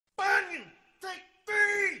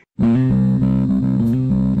Welcome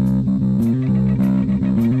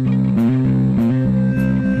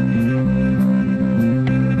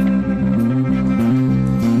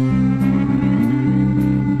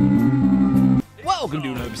to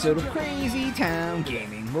another episode of Crazy Town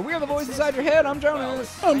Gaming, where we are the voice inside your head. I'm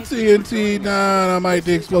Jonas. I'm TNT, Dinomight,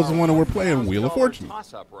 the explosive one, and we're playing Wheel of Fortune.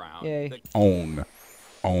 Yay. Own.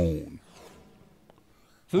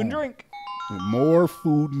 Food and drink. More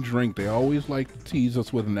food and drink. They always like to tease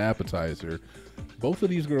us with an appetizer. Both of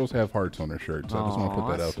these girls have hearts on their shirts. So I just want to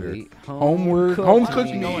put that out there. Home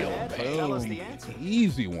cooked meal. Boom.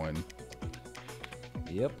 Easy one.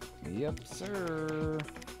 Yep, sir.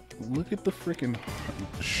 Look at the freaking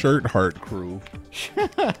shirt heart crew.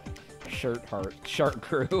 Shark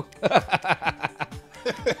crew.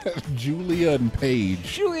 Julia and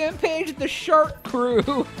Paige. The shark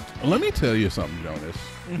crew. Let me tell you something, Jonas.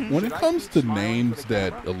 When it comes to names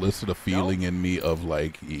that elicit a feeling in me of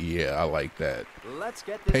like, yeah, I like that.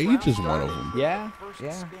 Paige is one of them. Yeah.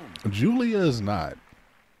 Julia is not.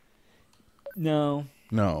 No.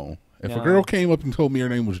 If a girl came up and told me her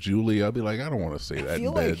name was Julie, I'd be like, I don't want to say that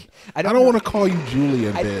in bed. Like, I don't want to call you Julie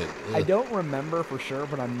in bed. I don't remember for sure,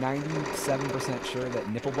 but I'm 97% sure that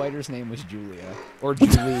Nipplebiter's name was Julia. Or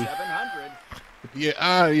Julie.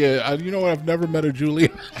 Yeah. You know what? I've never met a Julia.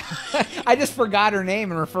 I just forgot her name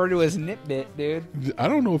and referred to as Nipbit, dude. I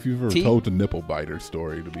don't know if you've ever told the Nipplebiter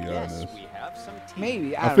story, to be honest.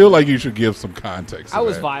 Maybe. I feel like you should give some context. I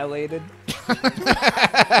was violated.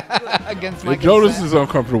 Against my Jonas consent. is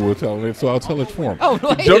uncomfortable with telling it, so I'll tell it for him. Oh,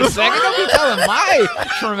 wait a second. Don't be telling my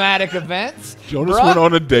traumatic events. Jonas went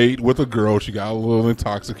on a date with a girl. She got a little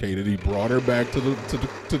intoxicated. He brought her back to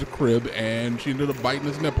the crib, and she ended up biting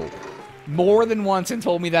his nipple. More than once and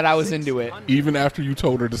told me that I was into it. Even after you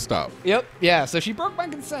told her to stop. Yep. Yeah, so she broke my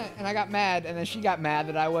consent, and I got mad, and then she got mad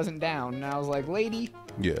that I wasn't down. And I was like, lady.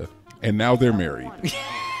 Yeah. And now they're married.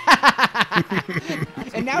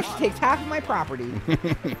 And now she takes half of my property.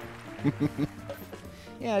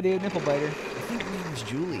 Yeah, dude, Nipplebiter. I think her name is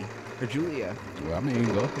Julie. Or Julia. Well, I mean,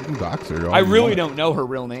 go ahead and dox her. I really don't know her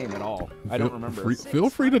real name at all. I don't remember. Feel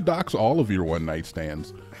free to dox all of your one-night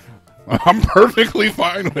stands. I'm perfectly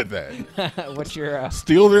fine with that. What's your...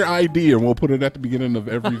 Steal their ID and we'll put it at the beginning of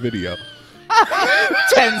every video.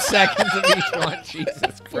 10 seconds of each one.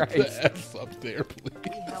 Jesus Christ. Put the X up there,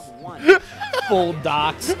 please. Full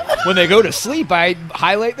docs. When they go to sleep, I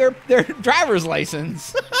highlight their driver's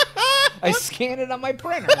license. I scan it on my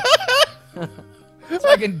printer. So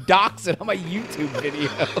I can dox it on my YouTube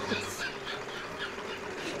videos.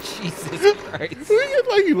 Jesus Christ. We get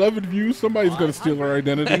like 11 views. Somebody's going to steal our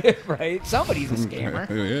identity. Right? Somebody's a scammer.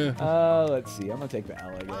 Yeah. Let's see. I'm going to take the L,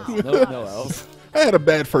 I guess. Nope, no L's. I had a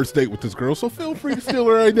bad first date with this girl, so feel free to steal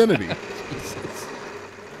her identity. Jesus.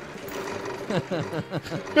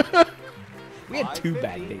 We had 2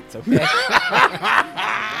 bad dates, okay?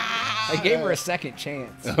 I gave her a second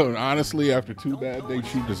chance. Honestly, after 2 bad dates,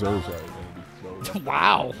 she deserves her identity. So.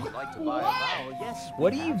 Wow.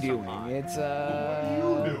 What are you doing? It's What are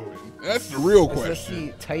you doing? That's the real question. Is this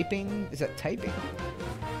the typing? Is that typing?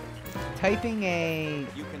 Typing a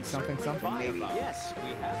something maybe. Yes, we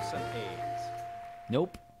have some aids.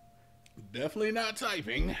 Nope. Definitely not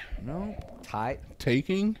typing. No.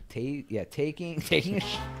 Taking? Taking.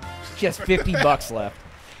 She has $50 left.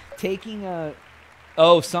 Taking a.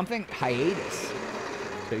 Something hiatus.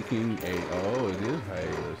 Taking a. Oh, it is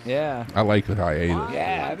hiatus. Yeah. I like the hiatus.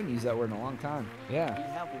 Yeah, I haven't used that word in a long time. Yeah. We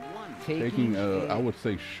have one. Taking I would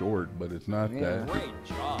say short, but it's not that. Great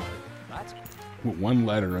job. That's With one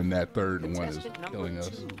letter in that third one is killing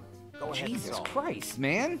us. Jesus Christ,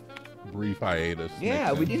 man. Brief hiatus.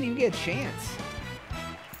 Yeah, we didn't even get a chance.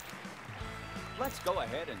 Let's go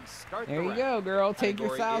ahead and start. There you go, girl. Take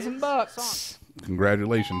your $1,000.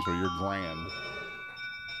 Congratulations for your grand.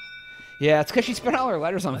 Yeah, it's because she spent all her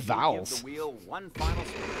letters on vowels. Give the wheel one final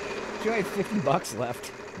spin. She only had $50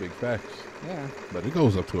 left. Big facts. Yeah. But it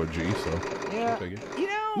goes up to a G, so. Yeah. Take it. You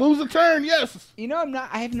know. Lose a turn, yes. You know, I'm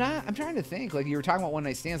trying to think. Like, you were talking about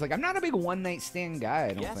one-night stands. Like, I'm not a big one-night stand guy,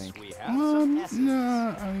 I don't think. We have some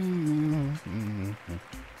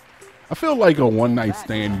I feel like a one-night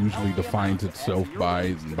stand usually defines itself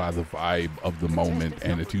by the vibe of the moment,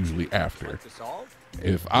 and it's usually after.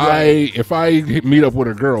 If I meet up with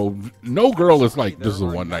a girl, no girl is like, this is a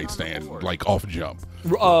one-night stand, like off jump.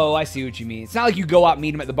 Oh, I see what you mean. It's not like you go out and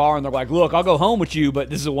meet them at the bar and they're like, look, I'll go home with you, but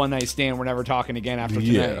this is a one-night stand. We're never talking again after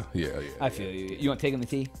tonight. Yeah. I feel you. You want to take them the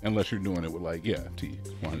tea? Unless you're doing it with like, tea,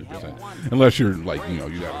 100%. Unless you're like, you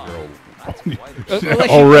got a girl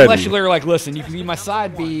Unless you're like, listen, you can be my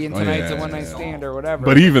side B and tonight's a one-night stand or whatever.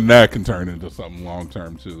 But even that can turn into something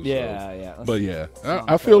long-term, too. Yeah, so. yeah. But yeah,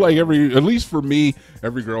 I feel like at least for me,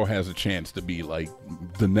 every girl has a chance to be like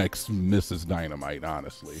the next Mrs. Dynamite,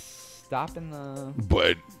 honestly. Stop in the...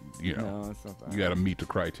 But, you know, No, it's not that. you got to meet the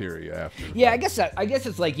criteria after. Yeah, I guess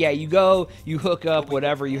it's like, yeah, you go, you hook up,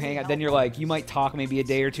 whatever, you hang out, then you're like, you might talk maybe a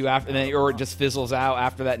day or two after, or it just fizzles out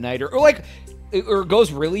after that night, or like, or it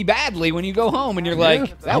goes really badly when you go home, and you're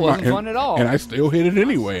like, that wasn't fun at all. And I still hit it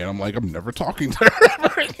anyway, and I'm like, I'm never talking to her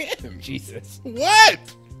ever again. Jesus. What?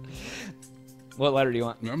 What letter do you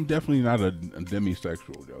want? I'm definitely not a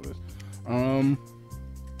demisexual, Jonas.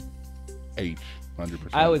 H. 100%.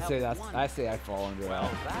 I would say I fall under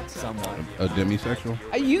that somewhat. A demisexual?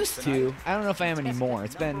 I used to. I don't know if I am anymore. I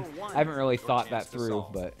haven't really thought that through,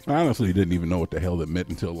 but I honestly didn't even know what the hell it meant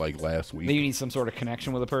until like last week. maybe you need some sort of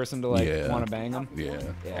connection with a person to like want to bang them. Yeah.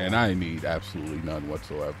 Yeah. And I need absolutely none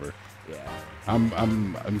whatsoever. Yeah.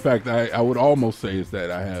 In fact, I would almost say is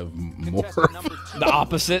that I have more. The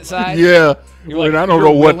opposite side. Yeah. You're like, I don't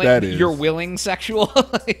know what that is. You're willing sexual.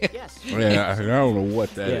 Yeah, I don't know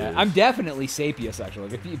what that is. Yeah, I'm definitely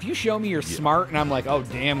sapiosexual. Like, if you show me you're smart and I'm like, oh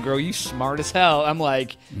damn girl, you smart as hell. I'm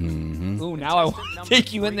like, ooh, now I want to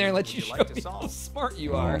take you in there and let you show me how smart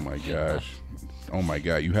you are. Oh my gosh. Oh my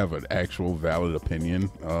god, you have an actual valid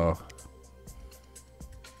opinion.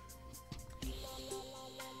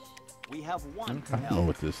 We have one. I don't know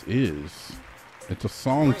what this is. It's a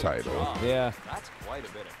song title. Yeah. That's quite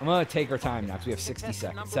a bit. I'm gonna take our time now because we have 60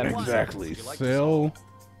 seconds. 70 Exactly. seconds Cell.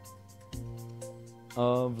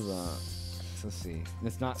 of the. Let's see.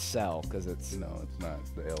 It's not sell because it's No, it's not.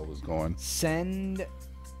 The L is gone. send.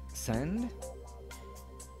 Send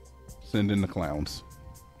in the clowns.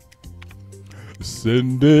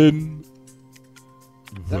 Send in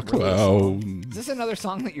the that really a song? clowns. Is this another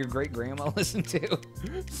song that your great grandma listened to?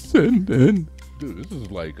 Send in. Dude, this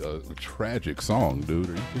is like a tragic song, dude.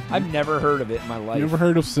 Are you kidding me? I've never heard of it in my life. You ever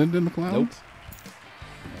heard of Send in the Clowns? Nope.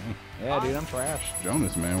 Yeah, dude, I'm trash.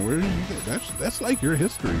 Jonas, man, where did you get that's like your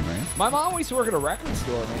history, man. My mom used to work at a record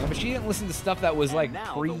store, man, but she didn't listen to stuff that was like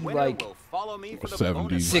Now pre the winner like will follow me for the 70s.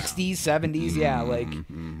 bonus. 60s, 70s, yeah, like.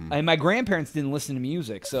 And my grandparents didn't listen to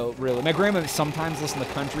music, so really, my grandma sometimes listened to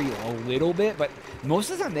country a little bit, but most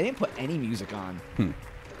of the time they didn't put any music on.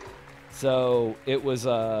 So it was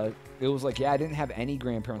like, yeah, I didn't have any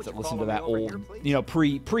grandparents that listened to that old, you know,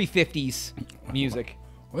 pre 50s music.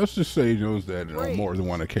 Let's just say, Jones, that on more than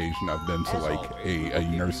one occasion I've been to like a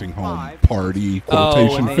nursing home party,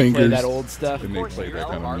 quotation and they fingers, play that old stuff. and they play that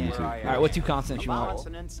kind of music. All right, what two consonants you want?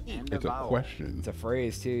 Consonants and It's a vowels. question. It's a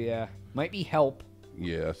phrase too, yeah. Might be help.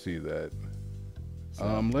 Yeah, I see that.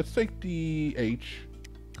 Let's take the H,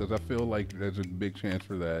 because I feel like there's a big chance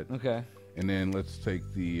for that. Okay. And then let's take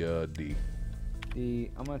the D.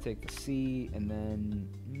 I'm gonna take the C and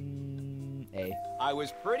then A. I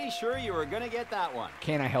was pretty sure you were gonna get that one.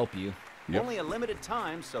 Can I help you? Yep. Only a limited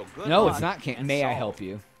time, so good No, luck it's not. Can and May I solve. help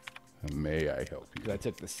you? May I help you? Because I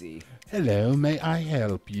took the C. Hello, may I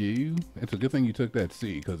help you? It's a good thing you took that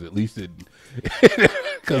C, because at least it.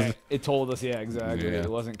 Yeah, it told us, yeah, exactly. Yeah. It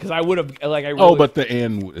wasn't because I would have like I. Really, Oh, but the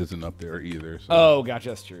N isn't up there either. So. Oh, gotcha.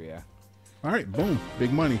 That's true. Yeah. All right, boom,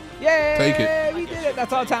 big money. Yay! Take it. We did it.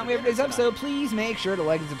 That's all the time we have for today's episode. Please make sure to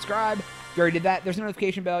like and subscribe. If you already did that, there's a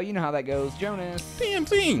notification bell. You know how that goes. Jonas. Damn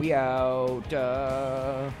thing. We out.